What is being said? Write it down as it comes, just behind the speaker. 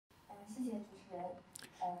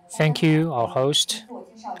Thank you, our host.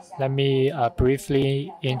 Let me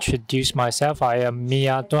briefly introduce myself. I am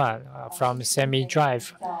Mia Duan from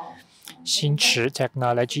Semi-Drive Xinchi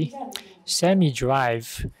Technology.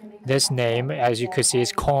 Semi-Drive, this name, as you could see,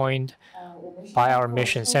 is coined by our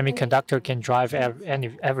mission. Semiconductor can drive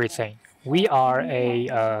everything. We are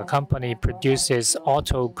a company produces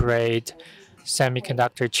auto-grade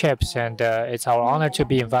semiconductor chips, and it's our honor to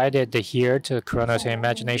be invited here to Khronos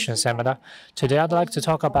Imagination Seminar. Today, I'd like to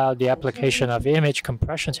talk about the application of image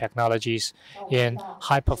compression technologies in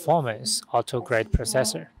high-performance auto-grade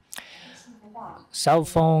processor. Cell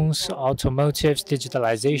phones, automotives,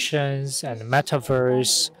 digitalizations, and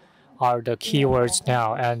metaverse are the keywords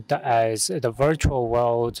now. And as the virtual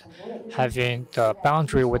world having the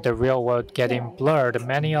boundary with the real world getting blurred,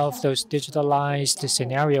 many of those digitalized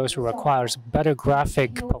scenarios requires better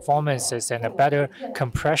graphic performances and a better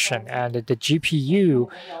compression, and the GPU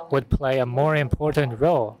would play a more important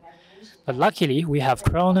role. But luckily, we have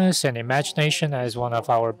Khronos and Imagination as one of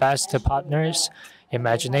our best partners.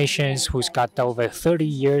 Imaginations, who's got over 30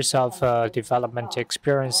 years of development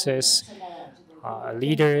experiences, a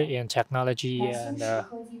leader in technology and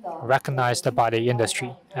recognized by the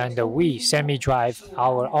industry. And we, Semi-Drive,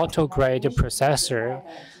 our auto-grade processor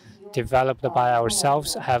developed by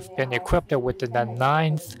ourselves, have been equipped with the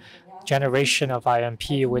ninth generation of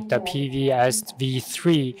IMP with the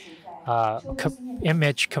PVSV3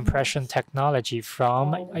 image compression technology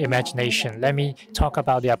from Imagination. Let me talk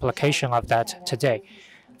about the application of that today.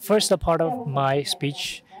 First part of my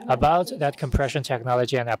speech about that compression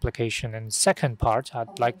technology and application, and second part,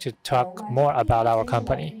 I'd like to talk more about our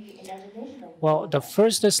company. Well, the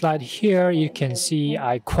first slide here, you can see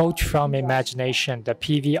I quote from Imagination, the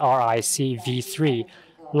PVRIC V3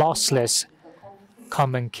 lossless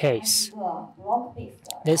common case.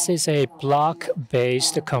 This is a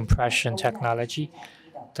block-based compression technology.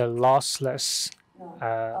 The lossless,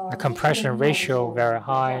 the compression ratio very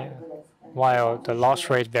high, while the loss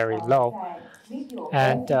rate very low.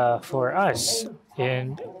 And for us,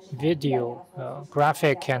 in video,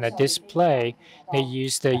 graphic, and display, they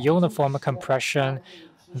use the uniform compression,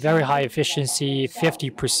 very high efficiency,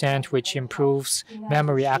 50%, which improves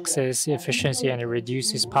memory access efficiency and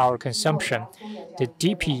reduces power consumption. The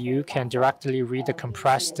DPU can directly read the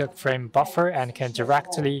compressed frame buffer and can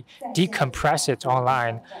directly decompress it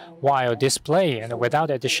online while displaying and without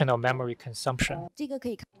additional memory consumption.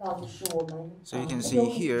 So you can see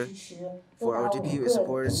here, for our DPU, it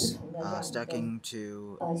supports stacking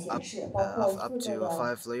of up to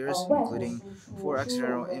 5 layers, including 4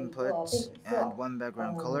 external inputs and 1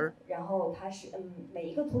 background color.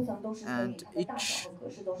 And each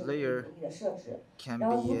layer can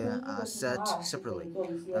be set separately.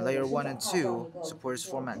 And layer 1 and 2 supports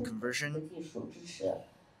format conversion.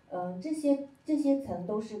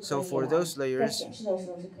 So for those layers,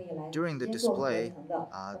 during the display,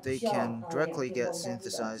 they can directly get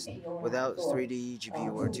synthesized without 3D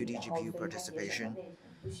GPU or 2D GPU participation.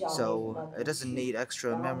 So it doesn't need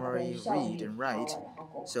extra memory read and write.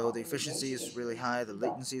 So the efficiency is really high, the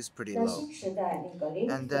latency is pretty low.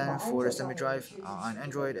 And then for Semi-Drive on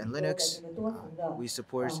Android and Linux, we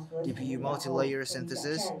support DPU multi-layer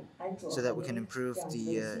synthesis so that we can improve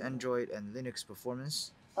the Android and Linux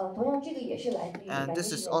performance. And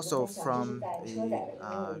this is also from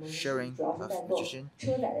a sharing of magician.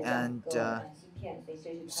 And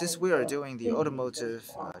since we are doing the automotive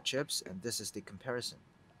chips, and this is the comparison.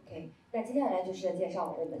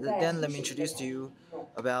 Then let me introduce to you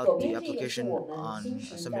about the application on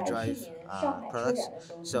Semi-Drive products.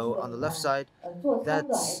 So on the left side,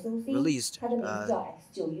 that's released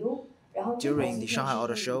during the Shanghai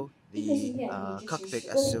Auto Show, the cockpit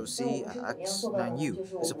SoC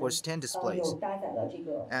X9U. It supports 10 displays.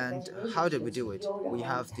 And how did we do it? We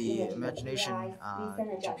have the Imagination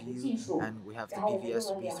GPU and we have the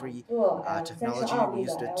PVS V3 technology. We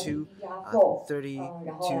used the two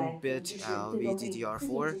 32-bit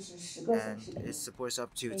LVDDR4, and it supports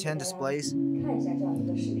up to 10 displays.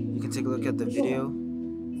 You can take a look at the video.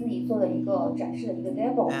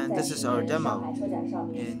 And this is our demo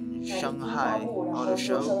in Shanghai Auto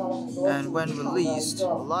Show. And when released, a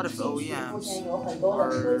lot of OEMs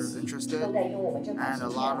are interested, and a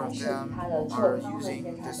lot of them are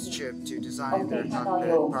using this chip to design their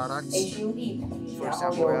cockpit products. For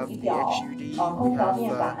example, we have the HUD, we have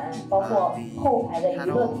the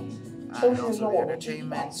panel, and also the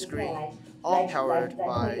entertainment screen, all powered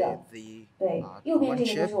by the one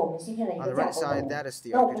chip. On the right side, that is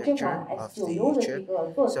the architecture of the chip.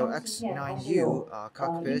 So X9U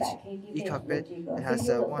cockpit, e-cockpit, it has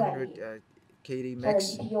 100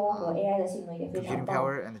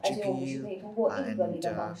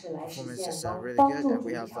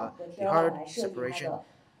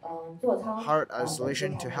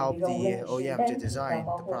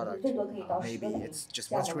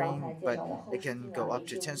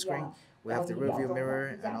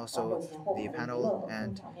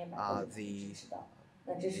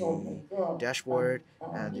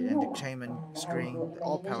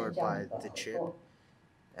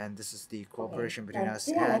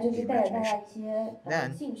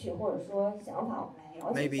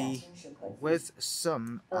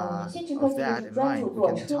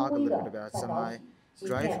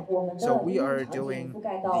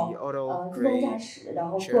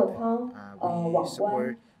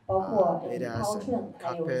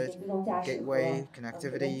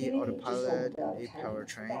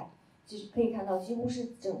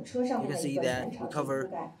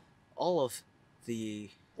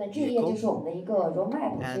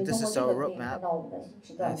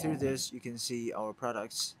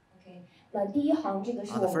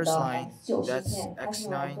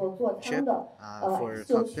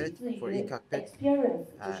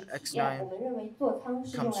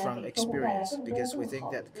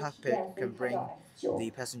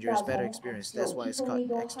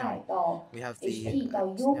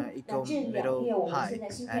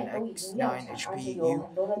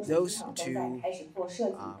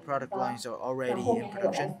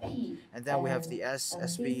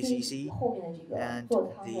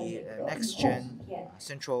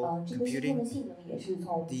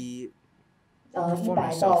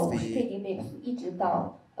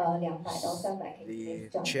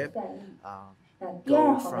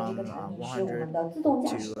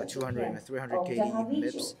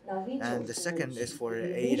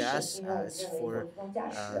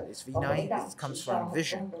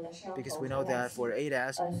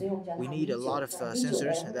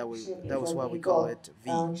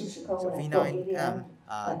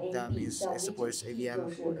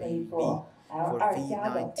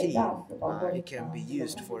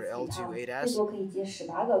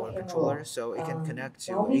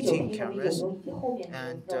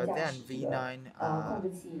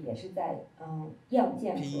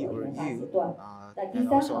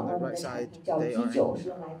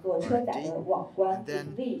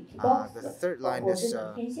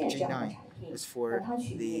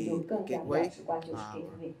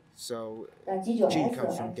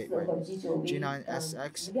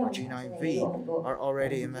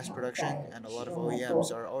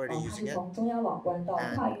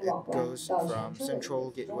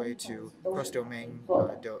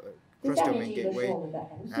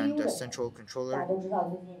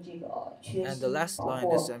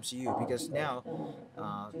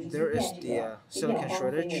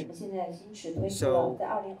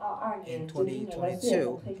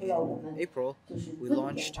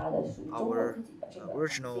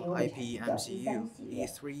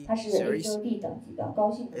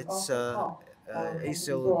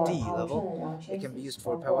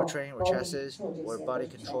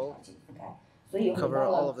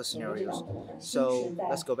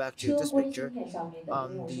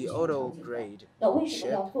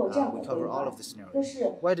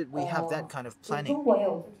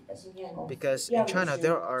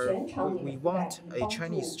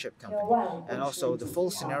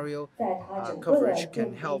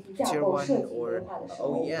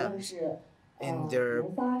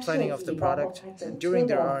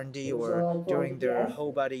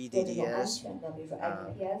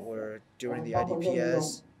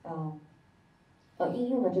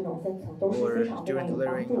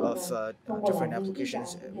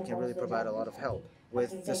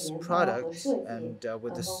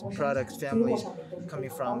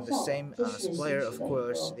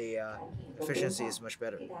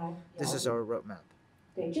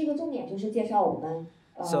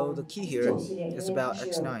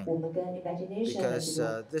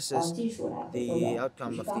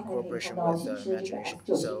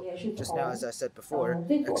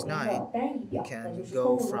 can就是购go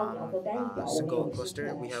入比方 from 说单一 a 表，我们 single 有一些平 cluster.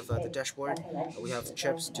 台 We 是 have 可 the 以 dashboard. 来 We 指 have 示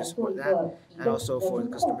，chips 你 to 来做 support 一 that, 个 and also for the 中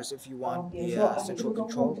控。customers, if you want 比如 the 说你这 central 个中控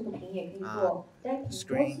control, 这个屏也可以 uh, 做单屏多系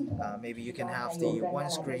screen, 统。maybe you 就 can 刚才 have 有 the 专家 one 来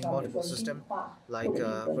介 screen 绍，比如 multiple 说虚拟 system 化，或 like 者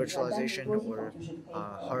是可以像单屏 virtualization 多系统，or 就是你可以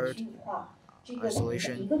hard 虚拟化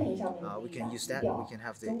isolation. We can use that. We can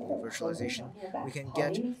have the virtualization. We can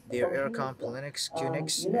get their Aircom, Linux,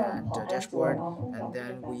 Qnix, and dashboard, and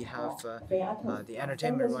then we have the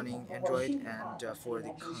entertainment running Android, and for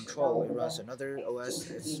the control it runs another OS.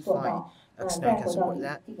 It's fine. X9 can support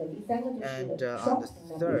that. And on the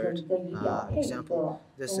third example,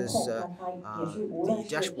 this is the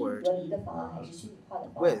dashboard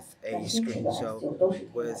with a screen. So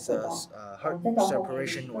with hard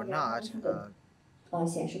separation or not,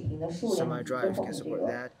 semi-drive can support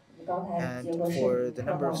that. And for the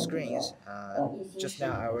number of screens, just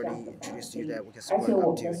now I already introduced to you that we can support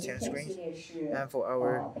up to 10 screens. And for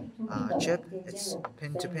our chip, it's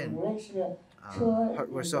pin-to-pin.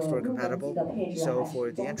 Hardware software compatible. So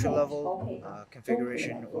for the entry level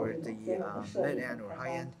configuration or the mid end or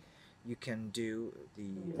high end, you can do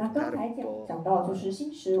the compatible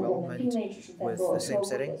development with the same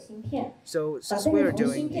setting. So since we are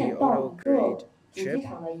doing the auto grade chip,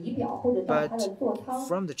 but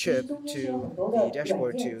from the chip to the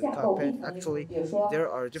dashboard to the cockpit, actually there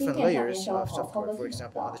are different layers of software. For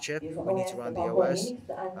example, on the chip we need to run the OS,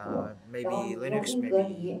 maybe Linux,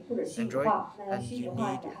 maybe Android, and you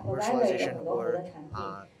need virtualization or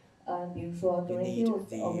you need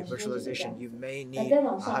the virtualization, you may need a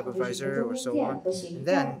hypervisor or so on. And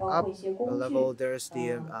then up a level there's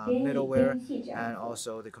the middleware and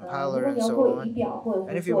also the compiler and so on.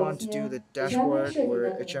 And if you want to do the dashboard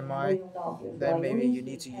or HMI, then maybe you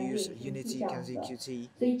need to use Unity, KenziQT.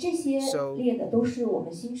 So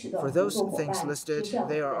for those things listed,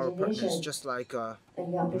 they are our partners, just like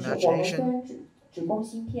Imagination.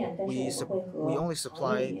 We only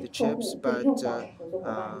supply the chips, but we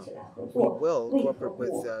will cooperate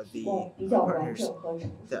with the partners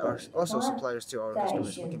that are also suppliers to our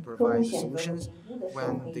customers. We can provide the solutions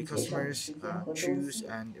when the customers choose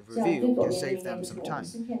and review. We can save them some time.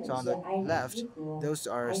 So on the left, those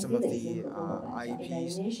are some of the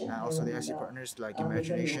IEPs and also the IC partners like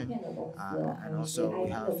Imagination, and also we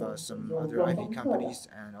have some other IP companies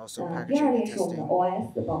and also packaging and testing.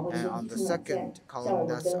 And on the second column,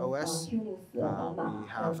 that's OS. We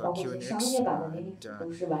have QNX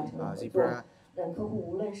and Zebra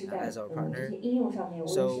as our partner.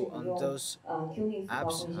 So on those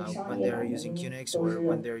apps, when they're using QNX or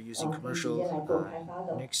when they're using commercial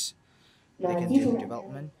Unix, they can do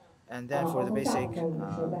development. And then for the basic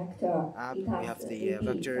app, we have the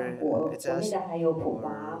vector ITS,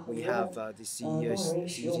 or we have the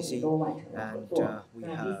CUTC, and we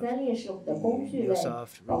have the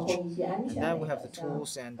MuleSoft Reach. And then we have the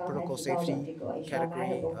tools and protocol safety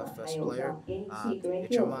category of supplier, the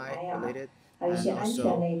HMI related, and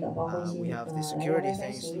also we have the security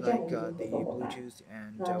things like the Bluetooth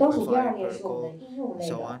and Wi-Fi protocol and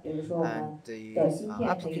so on. And the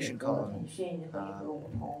application column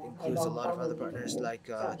includes a lot of other partners like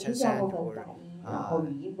Tencent or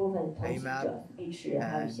AMAP,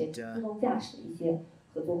 and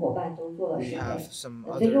we have some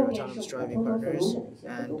other autonomous driving partners.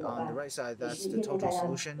 And on the right side, that's the total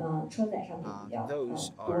solution.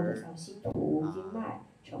 Those are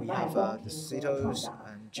we have the CITOs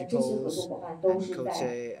and GPOs and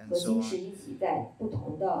COTE and so on.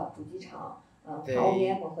 They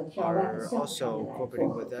are also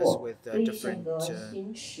cooperating with us with different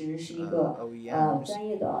OEMs.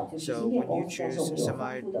 So when you choose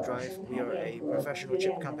semi-drive, we are a professional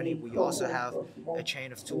chip company. We also have a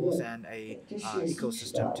chain of tools and a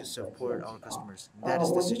ecosystem to support our customers. That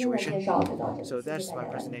is the situation. So that's my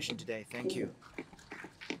presentation today. Thank you.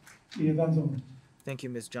 Thank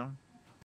you, Ms. Zhang.